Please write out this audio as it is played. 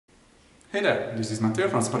Hey there, this is Matteo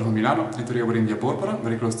from Spotahome Milano, and today we're in Via Porpora,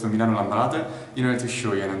 very close to Milano Lambrate, in order to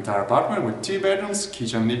show you an entire apartment with 2 bedrooms,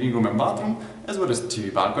 kitchen, living room and bathroom, as well as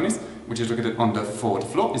 2 balconies, which is located on the 4th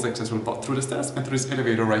floor. It's accessible both through the stairs and through this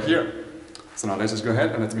elevator right here. So now let's just go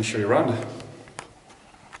ahead and let me show you around.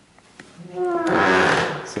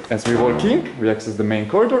 So as we walk in, we access the main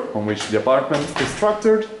corridor on which the apartment is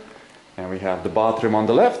structured, and we have the bathroom on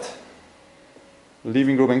the left,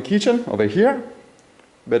 living room and kitchen over here,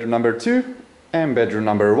 bedroom number 2 and bedroom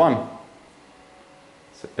number 1.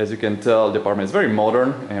 So as you can tell, the apartment is very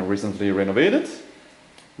modern and recently renovated.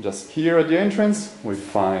 Just here at the entrance we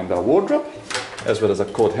find a wardrobe as well as a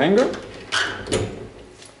coat hanger.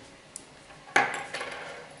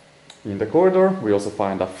 In the corridor we also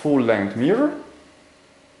find a full-length mirror.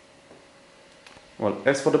 Well,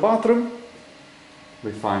 as for the bathroom,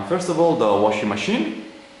 we find first of all the washing machine,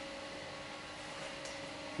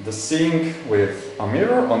 the sink with a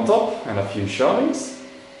mirror on top and a few shelvings,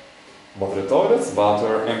 both the toilets,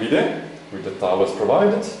 bathroom and bidet with the towels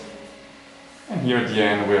provided. And here at the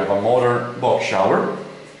end we have a modern box shower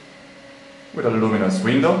with a luminous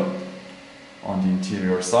window on the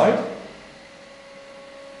interior side.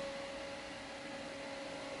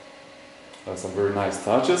 There's some very nice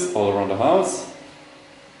touches all around the house.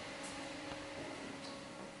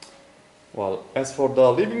 Well, as for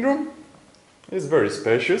the living room, it's very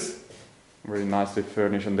spacious, very nicely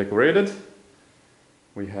furnished and decorated.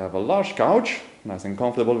 We have a large couch, nice and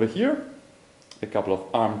comfortable over here, a couple of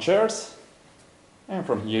armchairs, and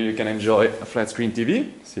from here you can enjoy a flat screen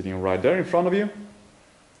TV sitting right there in front of you.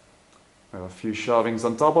 We have a few shelvings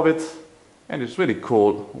on top of it, and it's really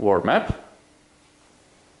cool wall map.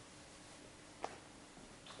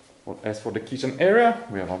 Well, as for the kitchen area,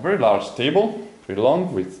 we have a very large table, pretty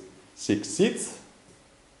long, with 6 seats.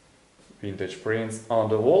 Vintage prints on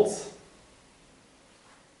the walls.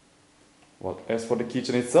 Well, as for the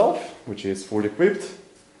kitchen itself, which is fully equipped,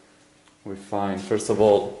 we find first of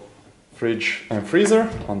all fridge and freezer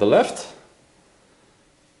on the left,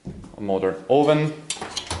 a modern oven,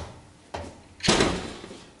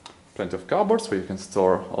 plenty of cupboards where you can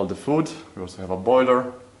store all the food. We also have a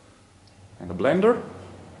boiler and a blender,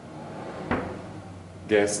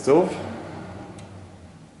 gas stove,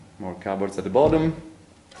 more cupboards at the bottom,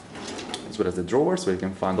 as well as the drawers where you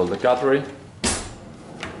can find all the cutlery.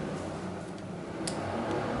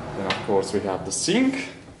 Then of course we have the sink,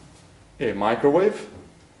 a microwave,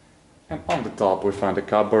 and on the top we find a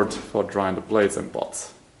cupboard for drying the plates and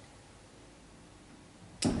pots.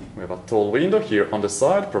 We have a tall window here on the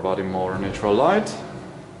side providing more natural light,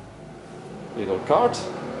 little cart,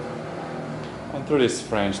 and through this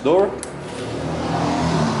French door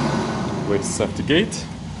with safety gate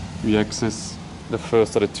we access the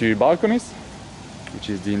first of the 2 balconies, which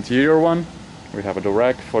is the interior one. We have a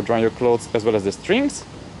rack for drying your clothes as well as the strings.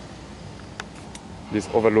 This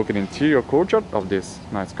overlooking interior courtyard of this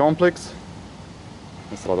nice complex.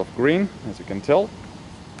 There's a lot of green, as you can tell.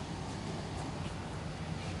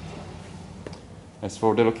 As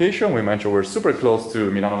for the location, we mentioned we're super close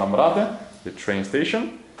to Milano Lambrate, the train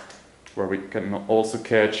station, where we can also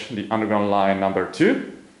catch the underground line number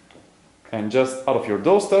 2. And just out of your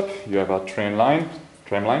doorstep, you have a tram line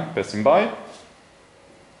passing by,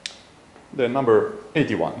 the number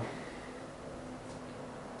 81.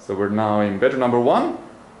 So we're now in bedroom number 1,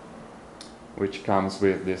 which comes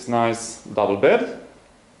with this nice double bed.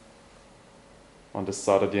 On the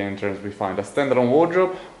side of the entrance, we find a standalone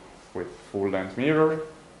wardrobe with full-length mirror.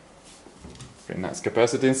 Very nice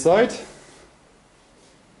capacity inside.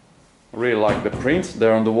 I really like the print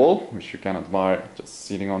there on the wall, which you can admire just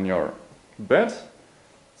sitting on your bed.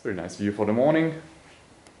 It's a very nice view for the morning.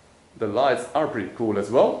 The lights are pretty cool as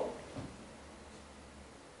well.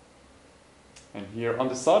 And here on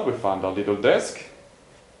the side we find a little desk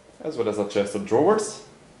as well as a chest of drawers.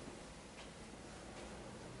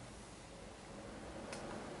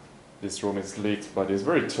 This room is lit by this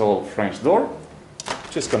very tall French door,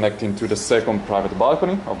 which is connecting to the second private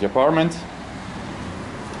balcony of the apartment,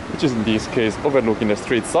 which is in this case overlooking the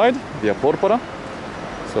street side, Via Porpora.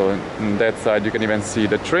 So on that side you can even see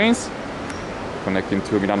the trains connecting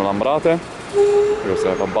to Milano Lambrate. We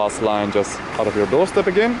also have a bus line just out of your doorstep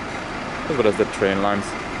again, as well as the train lines.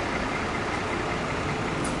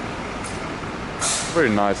 Very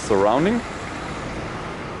nice surrounding.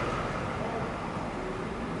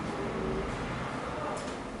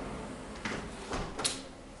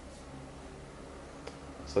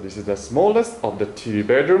 So this is the smallest of the 2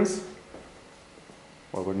 bedrooms.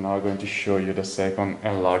 Well, we're now going to show you the second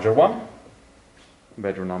and larger one,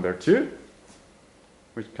 bedroom number 2,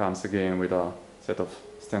 which comes again with a set of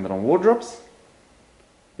standalone wardrobes,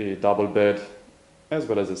 a double bed as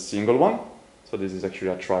well as a single one. So this is actually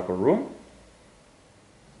a tracker room.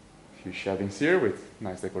 A few shelvings here with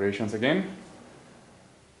nice decorations again.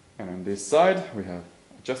 And on this side we have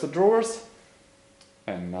adjusted drawers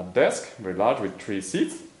and a desk, very large, with 3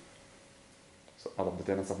 seats. So all of the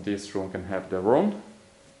tenants of this room can have their own.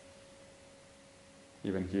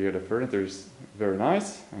 Even here the furniture is very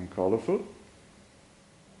nice and colorful.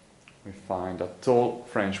 We find a tall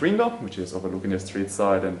French window, which is overlooking the street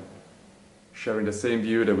side and sharing the same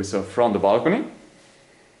view that we saw from the balcony.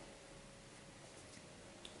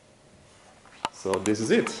 So this is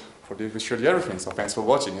it. For this we showed you everything, so thanks for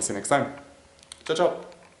watching and see you next time. Ciao,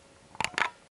 ciao!